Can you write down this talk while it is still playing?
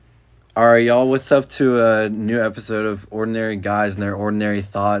All right, y'all, what's up to a new episode of Ordinary Guys and Their Ordinary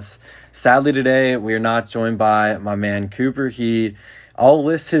Thoughts? Sadly, today, we are not joined by my man, Cooper. I'll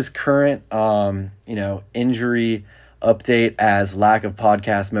list his current, injury update as lack of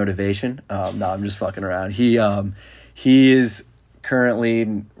podcast motivation. No, I'm just fucking around. He is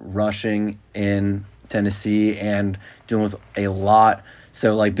currently rushing in Tennessee and dealing with a lot.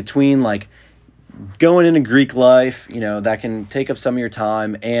 So, between, going into Greek life, that can take up some of your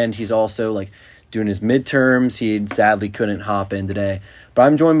time, and he's also doing his midterms. He sadly couldn't hop in today, but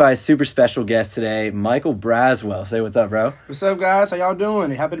I'm joined by a super special guest today, Michael Braswell. Say what's up, bro. What's up, guys? How y'all doing?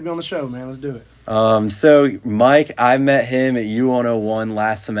 Happy to be on the show, man. Let's do it. So Mike, I met him at U101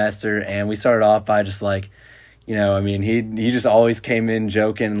 last semester, and we started off by just he just always came in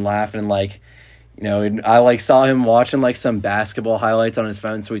joking and laughing, I saw him watching some basketball highlights on his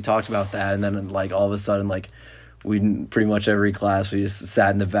phone, so we talked about that, and then all of a sudden we pretty much every class we just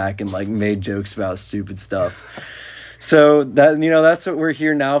sat in the back and made jokes about stupid stuff. So that's what we're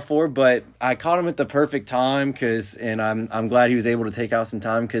here now for. But I caught him at the perfect time and I'm glad he was able to take out some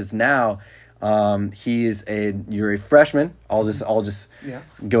time because now you're a freshman. I'll just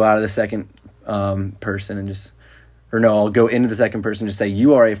go out of the second person and I'll go into the second person and just say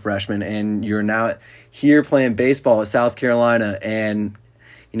you are a freshman and you're now here playing baseball at South Carolina. And,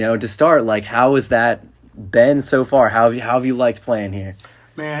 to start, how has that been so far? How have you liked playing here?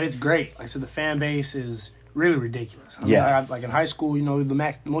 Man, it's great. Like I said, the fan base is really ridiculous. I mean, in high school,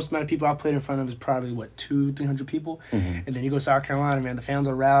 the most amount of people I played in front of is probably, 200-300 people. Mm-hmm. And then you go to South Carolina, man, the fans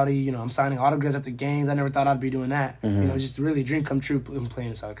are rowdy. I'm signing autographs at the games. I never thought I'd be doing that. Mm-hmm. It's just really a dream come true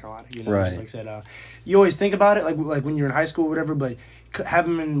playing in South Carolina. Right. Just like I said, you always think about it, like when you're in high school or whatever, but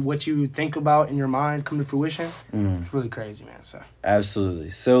having what you think about in your mind come to fruition, it's really crazy, man. So absolutely.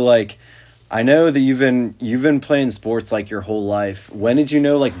 So, I know that you've been playing sports your whole life. When did you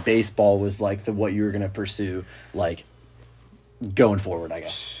know baseball was what you were gonna pursue going forward? I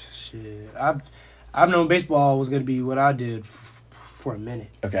guess. Shit, I've known baseball was gonna be what I did for a minute.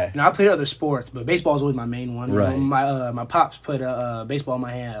 Okay. I played other sports, but baseball is always my main one. Right. My pops put baseball in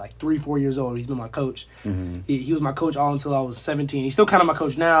my hand at 3-4 years old. He's been my coach. Mm-hmm. He was my coach all until I was 17. He's still kind of my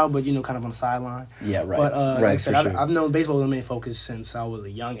coach now, but kind of on the sideline. Yeah. Right. But right, like I said, sure. I've known baseball was my main focus since I was a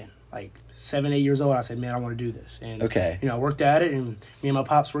youngin'. 7-8 years old, I said, man, I want to do this. And, okay. I worked at it, and me and my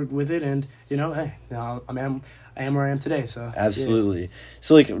pops worked with it, and, hey, I am where I am today, so. Absolutely. Yeah.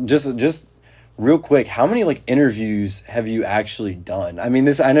 So, just real quick, how many, interviews have you actually done? I mean,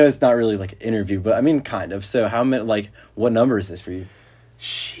 I know it's not really, interview, but, I mean, kind of. So, how many, what number is this for you?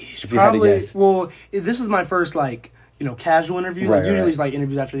 Sheesh, if you had to guess. Well, this is my first, casual interview. Right, usually right. it's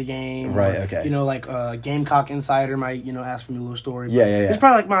interviews after the game. Right, or, okay. Gamecock Insider might, ask for me a little story. Yeah. It's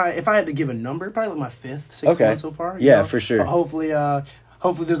probably if I had to give a number, probably my 5th, 6th one so far. Yeah, for sure. But hopefully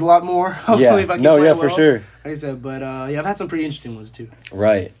there's a lot more. Hopefully if I keep playing well. For sure. Like I said, but I've had some pretty interesting ones too.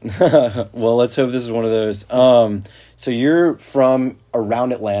 Right. Well, let's hope this is one of those. So you're from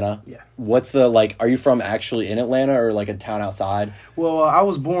around Atlanta. Yeah. What's are you from actually in Atlanta or a town outside? Well, I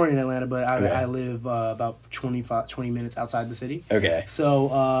was born in Atlanta, but I live about 20 minutes outside the city. Okay. So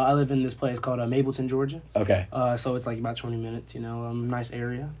I live in this place called Mableton, Georgia. Okay. So it's about 20 minutes, nice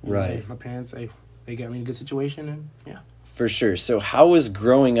area. Right. My parents, they got me in a good situation, and yeah. For sure. So how was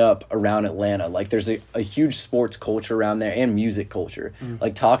growing up around Atlanta? There's a huge sports culture around there and music culture.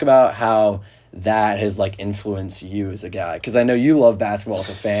 Mm. Talk about how that has influenced you as a guy, because I know you love basketball as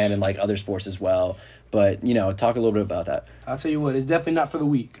a fan and other sports as well, but talk a little bit about that. I'll tell you what, it's definitely not for the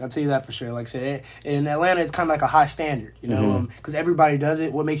weak. I'll tell you that for sure. Like I said, in Atlanta it's kind of a high standard, because everybody does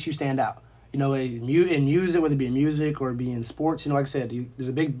it. What makes you stand out? In music, whether it be in music or be in sports, like I said, there's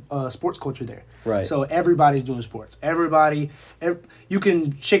a big sports culture there. Right. So everybody's doing sports. You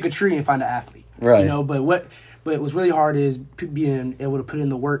can shake a tree and find an athlete. Right. But what's really hard is being able to put in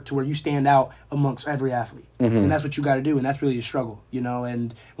the work to where you stand out amongst every athlete. Mm-hmm. And that's what you got to do, and that's really a struggle,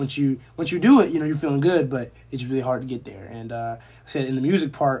 And once you do it, you're feeling good, but it's really hard to get there. And I said in the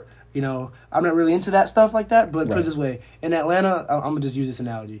music part, I'm not really into that stuff like that, but put it this way. In Atlanta, I'm going to just use this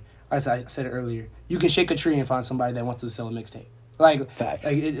analogy. I said it earlier. You can shake a tree and find somebody that wants to sell a mixtape. Facts.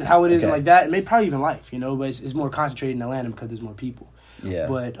 How it is like that, and maybe probably even life, but it's more concentrated in Atlanta because there's more people. Yeah.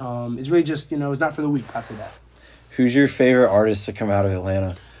 But it's really just, it's not for the weak, I'd say that. Who's your favorite artist to come out of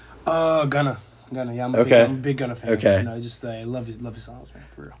Atlanta? Gunna. Yeah, I'm a big Gunna fan. Okay. I love his songs, man,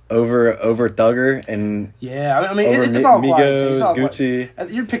 for real. Over Thugger and yeah, I mean it's all Migos, it's all Gucci.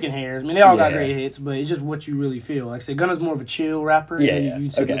 Quiet. You're picking hairs. I mean, they all got great hits, but it's just what you really feel. Like I said, Gunna's more of a chill rapper. Yeah.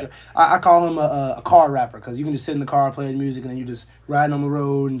 I call him a car rapper because you can just sit in the car playing music and then you're just riding on the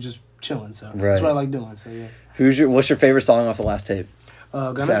road and just chilling. So that's what I like doing. So yeah. What's your favorite song off the last tape?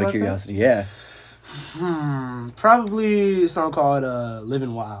 Gunna Just out of curiosity, yeah. Probably a song called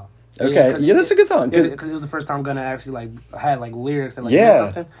 "Living Wild." Okay, yeah, that's a good song. Because it was the first time Gunna actually like had like lyrics that like yeah,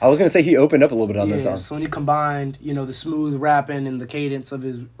 meant something. I was gonna say he opened up a little bit on this song. So when he combined, the smooth rapping and the cadence of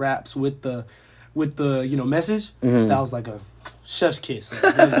his raps with the message, that was like a chef's kiss.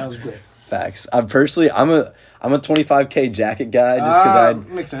 That was great. Facts. I'm a 25K jacket guy just because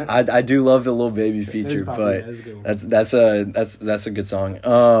makes sense. I do love the Lil Baby feature, but that's a good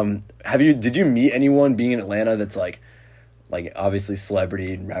song. Did you meet anyone being in Atlanta that's like obviously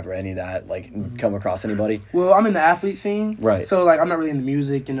celebrity, rapper, any of that, come across anybody? Well, I'm in the athlete scene. Right. So, I'm not really in the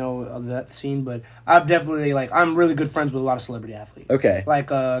music, of that scene, but I've definitely, I'm really good friends with a lot of celebrity athletes. Okay.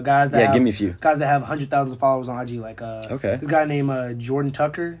 Guys that give me a few. Guys that have 100,000 followers on IG, okay. This guy named Jordan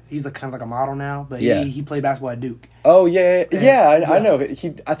Tucker. He's kind of like a model now, but he played basketball at Duke. Oh, yeah. I know.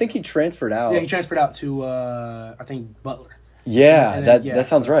 I think he transferred out. Yeah, he transferred out to, I think, Butler. Yeah, that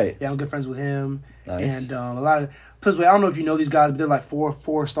sounds right. Yeah, I'm good friends with him. Nice. And a lot of... Plus, I don't know if you know these guys, but they're like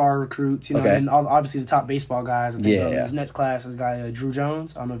four-star recruits, okay. And obviously the top baseball guys. I think his next class is guy Drew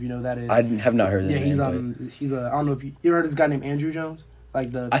Jones. I don't know if you know who that is. I have not heard of that. Yeah, he's I don't know if you ever heard of this guy named Andrew Jones,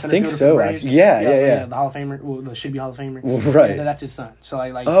 like the I center think fielder so. for the Braves? Yeah. The Hall of Famer, the should be Hall of Famer, right? Yeah, that's his son. So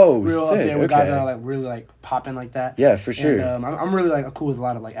sick. real up there with guys that are really popping like that. Yeah, for sure. And, I'm really cool with a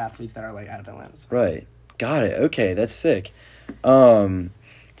lot of athletes that are out of Atlanta. So. Right, got it. Okay, that's sick.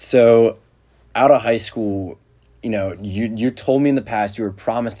 So out of high school, you told me in the past you were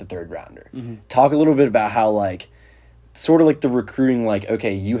promised a third rounder. Mm-hmm. Talk a little bit about how sort of the recruiting,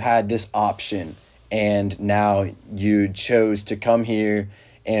 okay, you had this option and now you chose to come here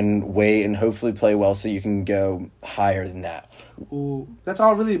and wait and hopefully play well so you can go higher than that. Well, that's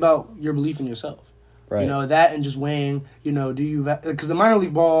all really about your belief in yourself. Right. That and just weighing, do you... Because the minor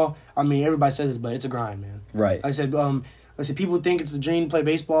league ball, everybody says this, but it's a grind, man. Right. I said, people think it's a dream to play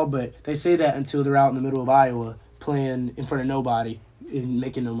baseball, but they say that until they're out in the middle of Iowa playing in front of nobody and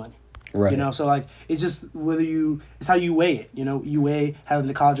making no money. Right. So it's just it's how you weigh it. You weigh having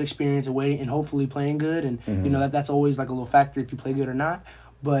the college experience and waiting and hopefully playing good, and that's always a little factor if you play good or not.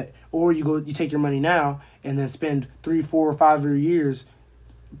 Or you take your money now and then spend 3, 4, or 5 years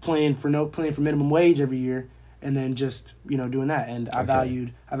playing for minimum wage every year, and then just doing that. And I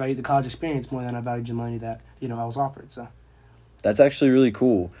valued the college experience more than I valued the money that I was offered. So that's actually really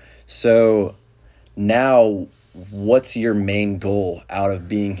cool. So now, what's your main goal out of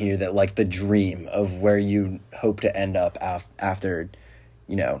being here? That the dream of where you hope to end up after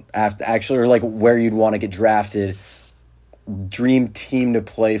actually, or where you'd want to get drafted, dream team to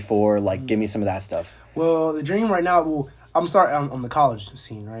play for. Give me some of that stuff. Well, the dream right now. Well, I'm starting on the college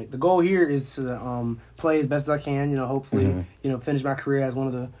scene, right? The goal here is to play as best as I can. Hopefully, finish my career as one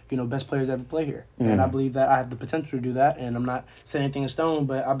of the best players ever play here. Mm-hmm. And I believe that I have the potential to do that. And I'm not setting anything in stone,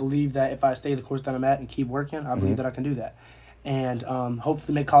 but I believe that if I stay the course that I'm at and keep working, I believe that I can do that. And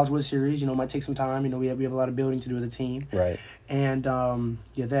hopefully make College World Series. It might take some time. We have a lot of building to do as a team. Right. And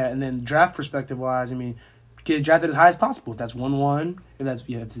that. And then draft perspective wise, get drafted as high as possible. If that's 1-1, if that's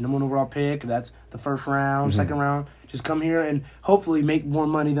if the number 1 overall pick, if that's the first round, second round, just come here and hopefully make more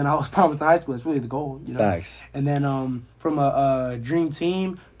money than I was promised in high school. That's really the goal, Facts. And then from a dream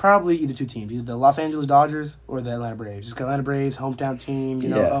team, probably either 2 teams, either the Los Angeles Dodgers or the Atlanta Braves. Just Atlanta Braves, hometown team.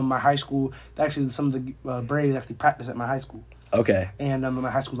 My high school. Actually, some of the Braves actually practice at my high school. Okay. And my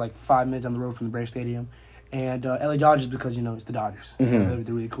high school's 5 minutes down the road from the Braves Stadium. And LA Dodgers because it's the Dodgers. Mm-hmm.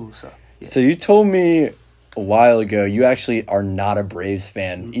 They're really cool. So. Yeah. So you told me a while ago you actually are not a Braves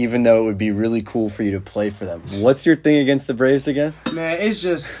fan, even though it would be really cool for you to play for them. What's your thing against the Braves again? Man, it's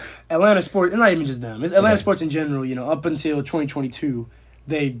just Atlanta sports. It's not even just them. It's Atlanta sports in general. Up until 2022,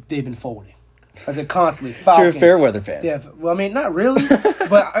 they've been folding. I said constantly. So you're a fair weather fan. Yeah. Well, not really, but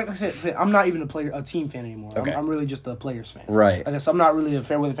like I said, I'm not even a team fan anymore. Okay. I'm really just a players fan. Right. So I'm not really a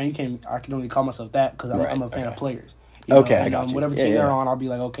fair weather fan. I can only call myself that because I'm a fan of players. I got you. Whatever team they're on, I'll be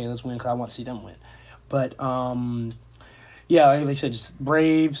like, okay, let's win because I want to see them win. But like I said, just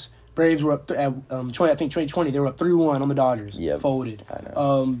Braves. Braves were up at 2020 they were up 3-1 on the Dodgers. Yep. Folded. I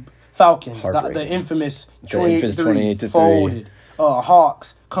know. Falcons, the infamous 28-3 folded.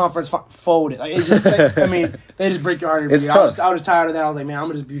 Hawks conference folded. It's just they just break your heart every year. It's tough. I was tired of that. I was like, man, I'm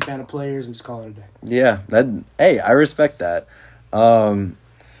gonna just be a fan of players and just call it a day. Yeah, I respect that.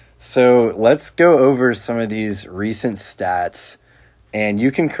 So let's go over some of these recent stats. And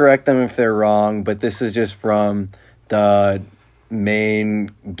you can correct them if they're wrong, but this is just from the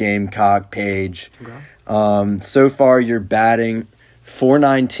main Gamecock page. Okay. So far, you're batting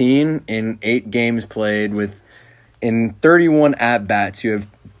 .419 in 8 games played. In 31 at-bats, you have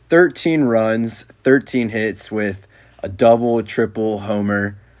 13 runs, 13 hits with a double, a triple,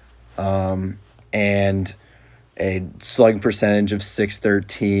 homer, and a slugging percentage of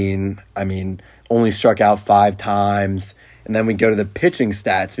 .613. I mean, only struck out 5 times. And then we go to the pitching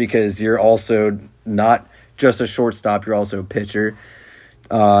stats because you're also not just a shortstop, you're also a pitcher.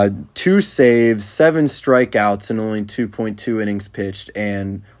 2 saves, 7 strikeouts, and only 2.2 innings pitched,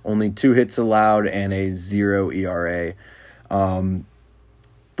 and only 2 hits allowed and a 0 ERA. Wow,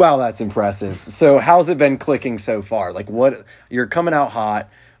 that's impressive. So how's it been clicking so far? Like, what, you're coming out hot.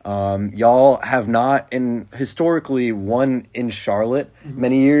 Y'all have not historically won in Charlotte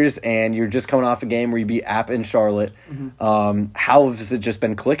many years, and you're just coming off a game where you beat App in Charlotte. How has it just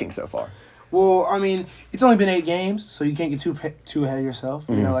been clicking so far? Well, I mean, it's only been 8 games, so you can't get too ahead of yourself.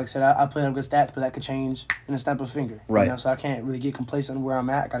 You know, like I said, I put up good stats, but that could change in a snap of a finger. Right. You know, so I can't really get complacent where I'm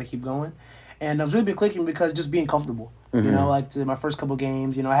at. I got to keep going. And I've really been clicking because just being comfortable. You know, like my first couple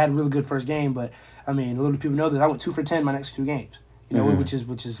games, you know, I had a really good first game, but, I mean, a little people know that I went 2 for 10 my next 2 games. You know, which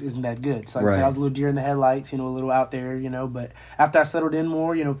isn't that good. So like I said, I was a little deer in the headlights, you know, a little out there, you know. But after I settled in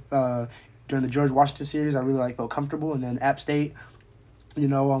more, you know, during the George Washington series, I really felt comfortable. And then App State, you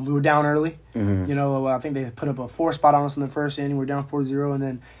know, we were down early. You know, I think they put up a 4 spot on us in the first inning. We were down 4-0, and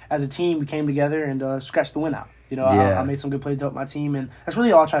then as a team, we came together and scratched the win out. You know, I made some good plays to help my team, and that's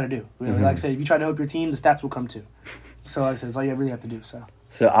really all I try to do. Really, like I said, if you try to help your team, the stats will come too. So like I said, that's all you really have to do.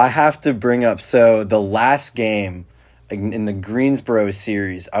 So I have to bring up the last game in the Greensboro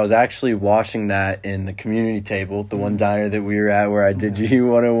series, I was actually watching that in the community table, the one diner that we were at where I did you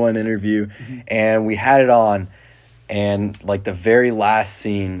 101 interview, and we had it on, and like the very last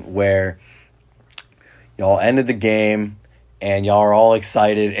scene where y'all ended the game and y'all are all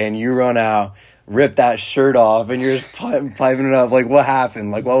excited and you run out, rip that shirt off, and you're just piping it up. Like, what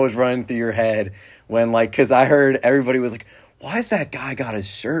happened? Like, what was running through your head when, like, because I heard everybody was like, why is that guy got his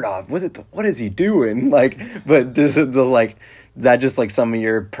shirt off? What is he doing? Like, but this is that just like some of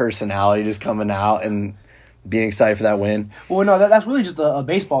your personality just coming out and being excited for that win. Well, no, that's really just a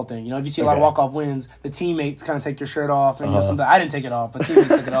baseball thing. You know, if you see a lot of walk-off wins, the teammates kind of take your shirt off, and you know, something I didn't take it off, but teammates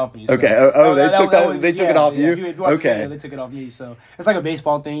took it off me. So. Okay. They took it off you. Okay. They took it off me. So it's like a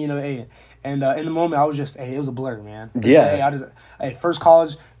baseball thing, you know. Hey, and in the moment, I was just, it was a blur, man. Yeah. First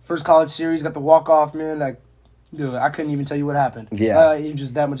college series, got the walk-off, man. Like, dude, I couldn't even tell you what happened. Yeah. It was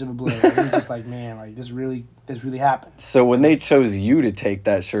just that much of a blur. It was just like, man, like this really happened. So when they chose you to take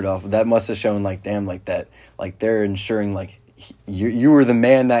that shirt off, that must have shown like, damn, like that, like they're ensuring like you were the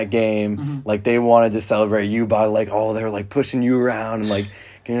man that game. Like they wanted to celebrate you by like, oh, they're like pushing you around and like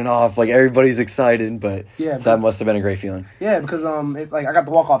getting off. Like everybody's excited, but that must have been a great feeling. Yeah, because I got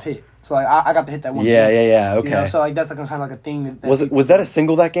the walk-off hit. So like I got to hit that one. Yeah. Okay. You know, so like that's like kind of like a thing that was that a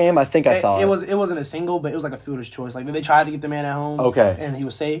single that game? I think I saw it. It wasn't a single, but it was like a fielder's choice. Like they tried to get the man at home. Okay. And he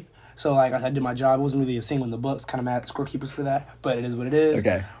was safe. So like I did my job. It wasn't really a single in the books. Kind of mad at the scorekeepers for that, but it is what it is.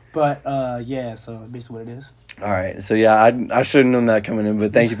 Okay. But yeah, so basically what it is. All right. So yeah, I should have known that coming in,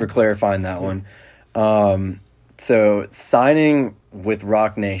 but thank you for clarifying that one. So signing with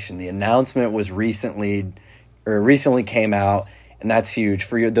Roc Nation, the announcement was recently came out. And that's huge.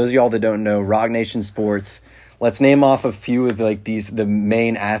 For those of y'all that don't know, Roc Nation Sports, let's name off a few of like the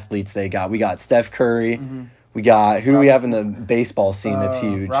main athletes they got. We got Steph Curry. We got, who do we have in the baseball scene that's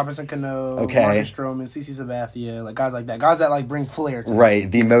huge? Robinson Cano, okay. Marcus Stroman, CeCe Sabathia, like guys like that. Guys that like bring flair to right,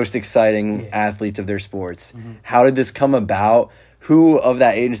 the most exciting athletes of their sports. How did this come about? Who of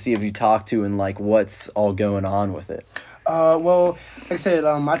that agency have you talked to and like what's all going on with it? Well, like I said,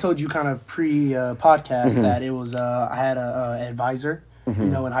 I told you kind of pre-podcast that it was I had an advisor, you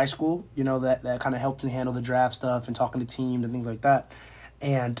know, in high school, you know, that kind of helped me handle the draft stuff and talking to teams and things like that.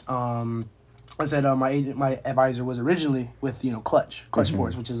 And I said my advisor was originally with, you know, Clutch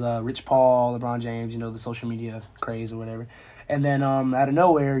Sports, which is Rich Paul, LeBron James, you know, the social media craze or whatever. And then out of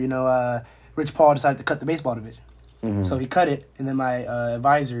nowhere, you know, Rich Paul decided to cut the baseball division. So he cut it, and then my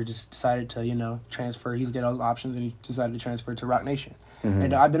advisor just decided to, you know, transfer. He looked at all his options, and he decided to transfer to Roc Nation.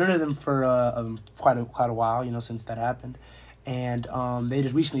 And I've been under them for quite a while, you know, since that happened. And they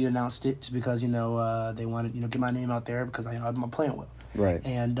just recently announced it just because, you know, they wanted, you know, get my name out there because I'm playing well. Right.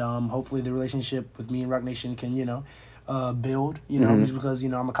 And hopefully the relationship with me and Roc Nation can, you know, build, you know, just because, you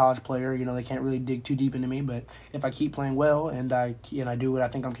know, I'm a college player, you know, they can't really dig too deep into me. But if I keep playing well and I do what I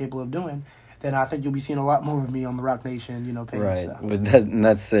think I'm capable of doing, then I think you'll be seeing a lot more of me on the Roc Nation, you know, page. Right, So. but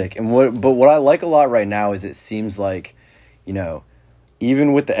that's sick. And what I like a lot right now is it seems like, you know,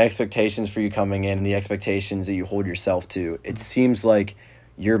 even with the expectations for you coming in and the expectations that you hold yourself to, it seems like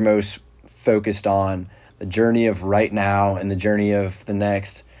you're most focused on the journey of right now and the journey of the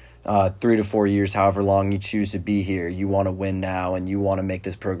next 3 to 4 years, however long you choose to be here, you want to win now and you want to make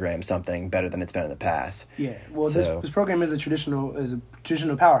this program something better than it's been in the past. Yeah, well, this program is a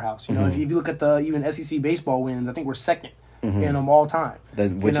traditional powerhouse. You know, if you look at the even SEC baseball wins, I think we're second in them all time.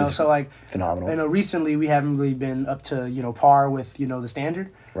 Which is so like phenomenal. I know recently we haven't really been up to par with the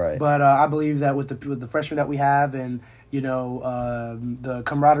standard. Right. But I believe that with the freshmen that we have and the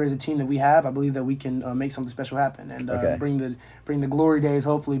camaraderie as a team that we have, I believe that we can make something special happen and bring the glory days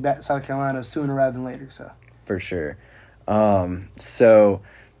hopefully back to South Carolina sooner rather than later. So for sure. So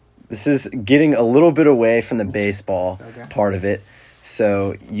this is getting a little bit away from the baseball part of it.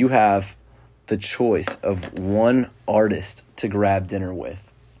 So you have the choice of one artist to grab dinner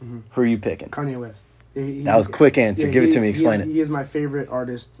with. Who are you picking? Kanye West. That was a quick answer. Give it to me. Explain it. He is my favorite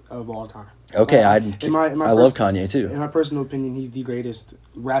artist of all time. Okay, I love Kanye too. In my personal opinion, he's the greatest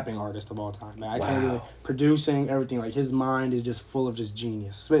rapping artist of all time. Like, I can't really producing everything. Like his mind is just full of just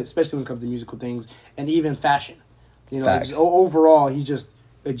genius, especially when it comes to musical things and even fashion. Overall, he's just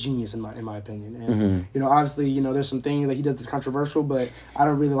a genius in my opinion. And obviously, there's some things that he does that's controversial, but I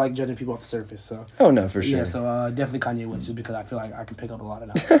don't really like judging people off the surface. So for sure. Yeah, so definitely Kanye West, just because I feel like I can pick up a lot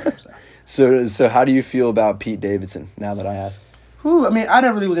of knowledge. So how do you feel about Pete Davidson? Now that I asked. I mean, I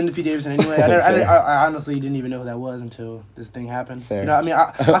never really was into Pete Davidson anyway. I honestly didn't even know who that was until this thing happened. Fair.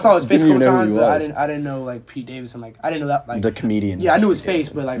 I saw his face a couple times, but I didn't know Pete Davidson. I didn't know that the comedian. Yeah, I knew his face,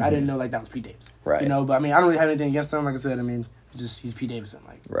 but I didn't know that was Pete Davidson. Right. But I mean, I don't really have anything against him. Like I said, I mean, he's Pete Davidson.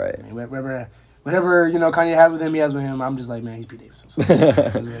 Right. I mean, whatever Kanye has with him, he has with him. I'm just like, man, he's Pete Davidson.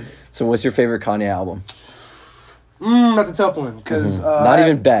 So, so what's your favorite Kanye album? That's a tough one because not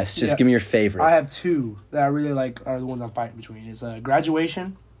even best. Just give me your favorite. I have two that I really like. Are the ones I'm fighting between. It's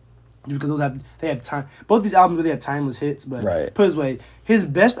Graduation, because they have time. Both these albums really have timeless hits. But put it this way, his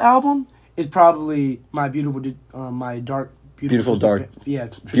best album is probably my beautiful dark Twisted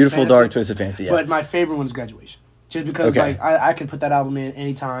Fantasy. Yeah. But my favorite one is Graduation. Just because I can put that album in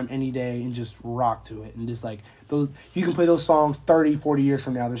anytime, any day, and just rock to it. And just those, you can play those songs 30, 40 years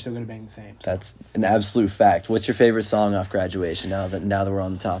from now, they're still going to bang the same. So. That's an absolute fact. What's your favorite song off Graduation now that we're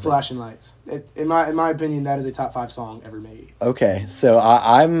on the topic? Flashing Lights. In my opinion, that is a top 5 song ever made. Okay, so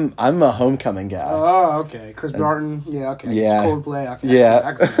I'm a Homecoming guy. Oh, okay. Chris Martin. Yeah, okay. Yeah. Coldplay. Okay.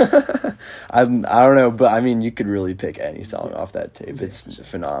 Yeah. I don't know, but I mean, you could really pick any song off that tape. It's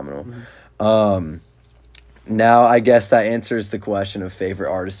phenomenal. Now, I guess that answers the question of favorite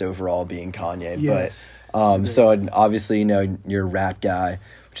artist overall being Kanye. Yes. But so obviously, you're a rap guy,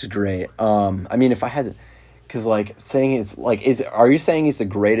 which is great. I mean, if I had, because saying are you saying he's the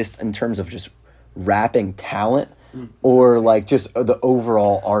greatest in terms of just rapping talent, or just the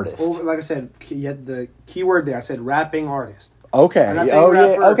overall artist? Like I said, you had the key word there. I said rapping artist. Okay. I'm not saying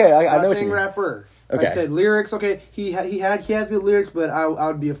rapper. Okay. I know what you mean. saying rapper. Okay. Like I said lyrics. Okay, he has good lyrics, but I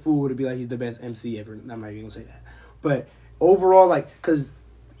would be a fool to be like he's the best MC ever. I'm not even gonna say that. But overall, because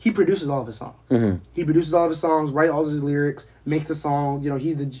he produces all of his songs. He produces all of his songs, writes all of his lyrics, makes the song.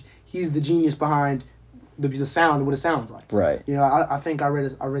 He's the genius behind the sound and what it sounds like. Right. I think I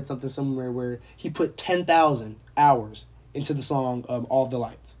read something somewhere where he put 10,000 hours into the song All of the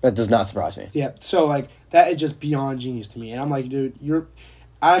Lights. That does not surprise me. Yeah. So that is just beyond genius to me, and I'm like, dude,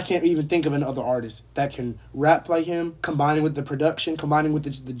 I can't even think of another artist that can rap like him, combining with the production, combining with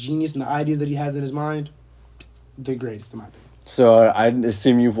the genius and the ideas that he has in his mind. The greatest, in my opinion. So I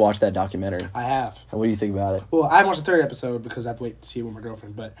assume you've watched that documentary. I have. What do you think about it? Well, I haven't watched the 3rd episode because I have to wait to see it with my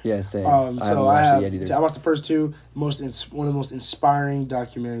girlfriend. But yeah, same. I haven't watched it yet either. I watched the first 2. One of the most inspiring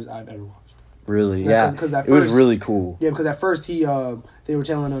documentaries I've ever watched. Really? Yeah. Cause it was really cool. Yeah, because at first they were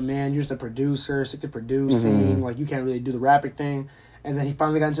telling him, man, you're just a producer, stick to producing, you can't really do the rapping thing. And then he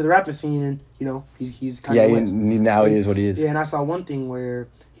finally got into the rapping scene, and he's kind of now he is what he is. Yeah, and I saw one thing where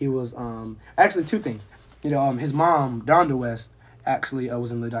he was actually 2 things. His mom, Donda West, actually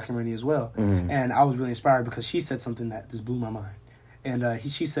was in the documentary as well, and I was really inspired because she said something that just blew my mind. And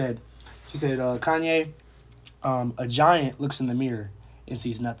she said, Kanye, a giant looks in the mirror and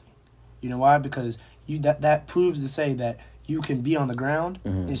sees nothing. You know why? Because that proves to say that you can be on the ground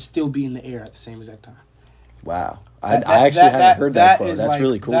and still be in the air at the same exact time. Wow. I actually haven't heard that quote. That's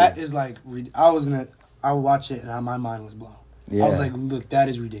really cool. That is I would watch it and my mind was blown. Yeah. I was like, look, that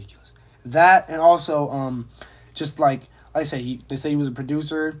is ridiculous. That, and also, just like I say, they say he was a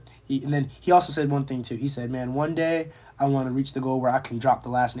producer. And then he also said one thing too. He said, man, one day I want to reach the goal where I can drop the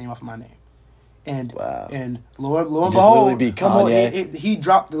last name off of my name. And Wow. and lo and Just behold, literally be Kanye. he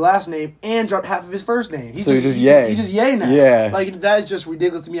dropped the last name and dropped half of his first name. So he just Ye. He just Ye now. Yeah. Like, that is just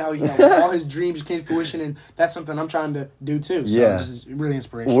ridiculous to me how all his dreams came to fruition, and that's something I'm trying to do too. So Yeah. this is really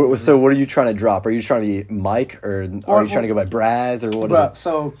inspirational. So what are you trying to drop? Are you trying to be Mike, or are you trying to go by Braz, or what? Bruh,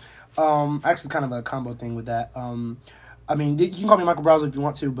 so actually kind of a combo thing with that. I mean, you can call me Michael Browser if you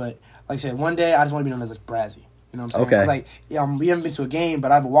want to, but like I said, one day I just want to be known as like Brazzy. You know what I'm saying? Okay. Like, we haven't been to a game,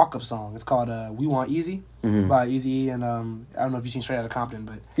 but I have a walk-up song. It's called "We Want Easy" by Eazy-E, and I don't know if you've seen Straight Outta Compton,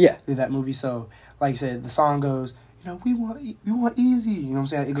 but Yeah. did that movie. So, like I said, the song goes, we want easy. You know what I'm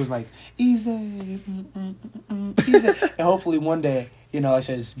saying? It goes like easy, easy, and hopefully one day, like I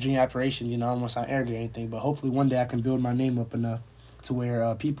said, it's dream aspiration. I don't want to sound arrogant or anything, but hopefully one day I can build my name up enough to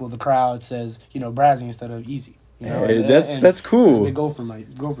where the crowd says, Brazzy instead of Easy. Hey, that's cool. It's a big goal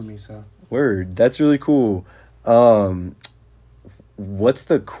for me. So word, that's really cool. What's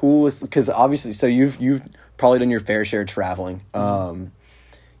the coolest? Because obviously, so you've probably done your fair share of traveling.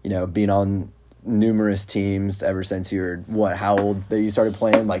 Being on numerous teams ever since you were how old that you started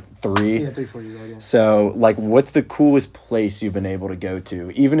playing? Like 3? Yeah, 3-4 years old. Yeah. So like, what's the coolest place you've been able to go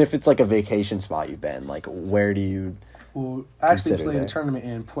to? Even if it's like a vacation spot you've been, like, where do you? Well, I actually played there? a tournament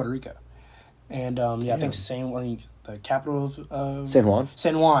in Puerto Rico, and I think the capital of San Juan.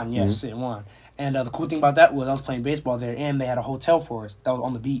 San Juan, yes, San Juan. And the cool thing about that was I was playing baseball there, and they had a hotel for us that was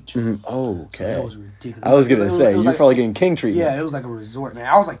on the beach. Oh, okay. So that was ridiculous. I was gonna say you're like, probably getting king treatment. Yeah, it was like a resort, man.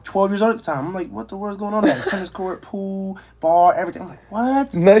 I was like 12 years old at the time. I'm like, what the world's going on there? Tennis court, pool, bar, everything. I'm like,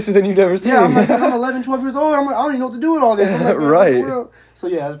 what? Nicer than you'd ever seen. Yeah, I'm like, I'm 11, 12 years old. I'm like, I don't even know what to do with all this. I'm like, right. So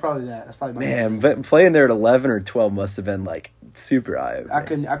yeah, that's probably that. That's probably man. But playing there at 11 or 12 must have been like super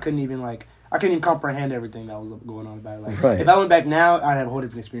eye-opening. I couldn't even comprehend everything that was going on about it. Like, right. If I went back now, I'd have a whole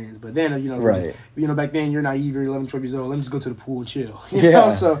different experience. But then, right. Back then you're naive, you're 11, 12 years old. Let me just go to the pool and chill. You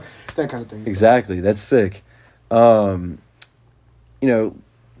know? So that kind of thing. Exactly. So. That's sick. 2-part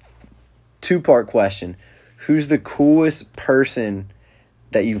question. Who's the coolest person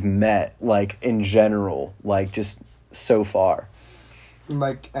that you've met, like, in general, like, just so far?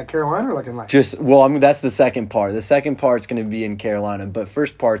 Like at Carolina or like in life? That's the second part. The second part's going to be in Carolina, but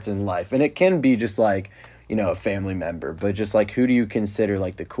first part's in life. And it can be just like, a family member, but just like, who do you consider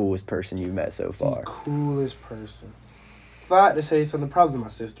like the coolest person you've met so far? The coolest person. If I had to say something, probably my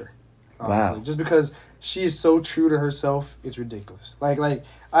sister. Honestly. Wow. Just because she is so true to herself, it's ridiculous. Like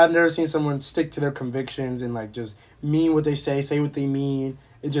I've never seen someone stick to their convictions and like just mean what they say what they mean,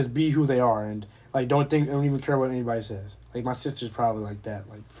 and just be who they are, and like don't even care what anybody says. Like, my sister's probably like that,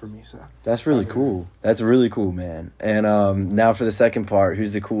 like, for me, so. That's really cool. That's really cool, man. And now for the second part,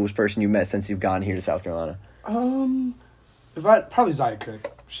 who's the coolest person you met since you've gotten here to South Carolina? Probably Zaya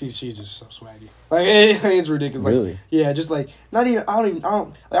Cook. She's just so swaggy. Like, it's ridiculous. Like, really? Yeah, just, like, I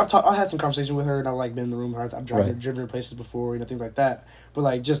had some conversation with her, and I've, like, been in the room with her. I've driven her places before, things like that. But,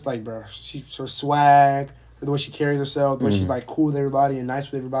 like, just, like, bro, she's her swag, the way she carries herself, the way she's, like, cool with everybody and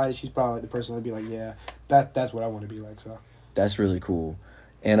nice with everybody, she's probably, like, the person that'd be like, yeah, that's what I want to be like, so. That's really cool.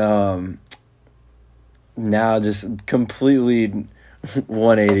 And now just completely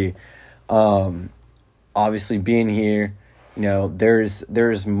 180. Obviously being here,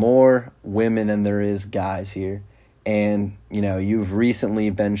 there's more women than there is guys here. And, you've recently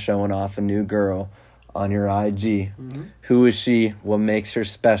been showing off a new girl on your IG. Mm-hmm. Who is she? What makes her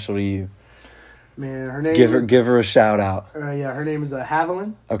special to you? Man, her name give her a shout out. Her name is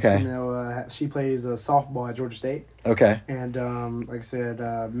Haviland. Okay. She plays softball at Georgia State. Okay. And like I said,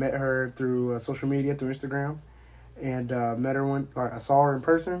 met her through social media, through Instagram, and I saw her in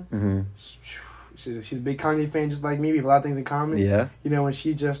person. Mm-hmm. She's a big Kanye fan, just like me. We have a lot of things in common. Yeah. And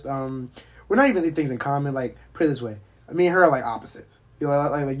she just we're not even things in common. Like, put it this way, me and her are like opposites.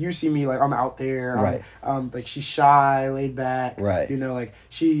 Like you see me, like, I'm out there. Right. Like, she's shy, laid back. Right.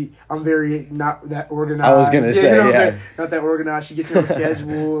 I'm very not that organized. I was gonna say, not that organized. She gets me on a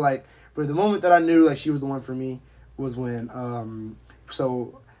schedule. Like, but the moment that I knew, like, she was the one for me was when,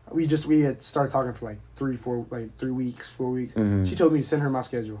 so we had started talking for like 3 weeks, 4 weeks. Mm-hmm. She told me to send her my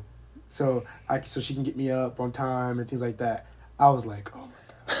schedule, so she can get me up on time and things like that. I was like, oh.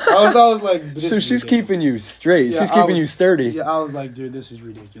 I was like, so she's keeping you straight. She's keeping you sturdy. Yeah, I was like, dude, this is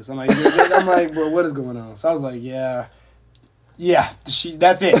ridiculous. I'm like, bro, what is going on? So I was like, yeah,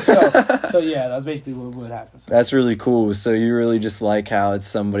 that's it. So yeah, that's basically what happened. So. That's really cool. So you really just like how it's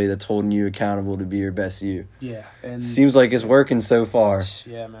somebody that's holding you accountable to be your best you. Yeah, and seems like it's working so far.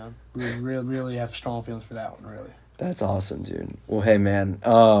 Yeah, man, we really have strong feelings for that one. Really. That's awesome, dude. Well, hey, man.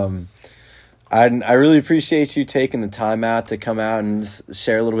 I really appreciate you taking the time out to come out and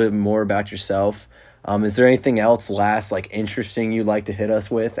share a little bit more about yourself. Is there anything else last, like, interesting you'd like to hit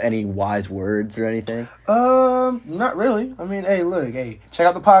us with? Any wise words or anything? Not really. I mean, hey, look, hey, check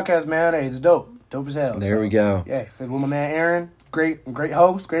out the podcast, man. Hey, it's dope. Dope as hell. There we go. Yeah, with my man Aaron. Great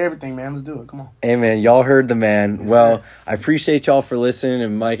host, great everything, man. Let's do it. Come on. Hey, man, y'all heard the man. Yes, well, sir. I appreciate y'all for listening.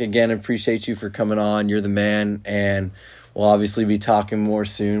 And, Mike, again, appreciate you for coming on. You're the man. And we'll obviously be talking more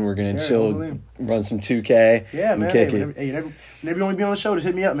soon. We're going to chill, run some 2K. Yeah, man. Kick Hey, whenever you want to be on the show, just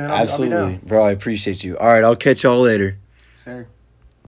hit me up, man. I'll be Absolutely. down. Bro, I appreciate you. All right, I'll catch y'all later. Sir.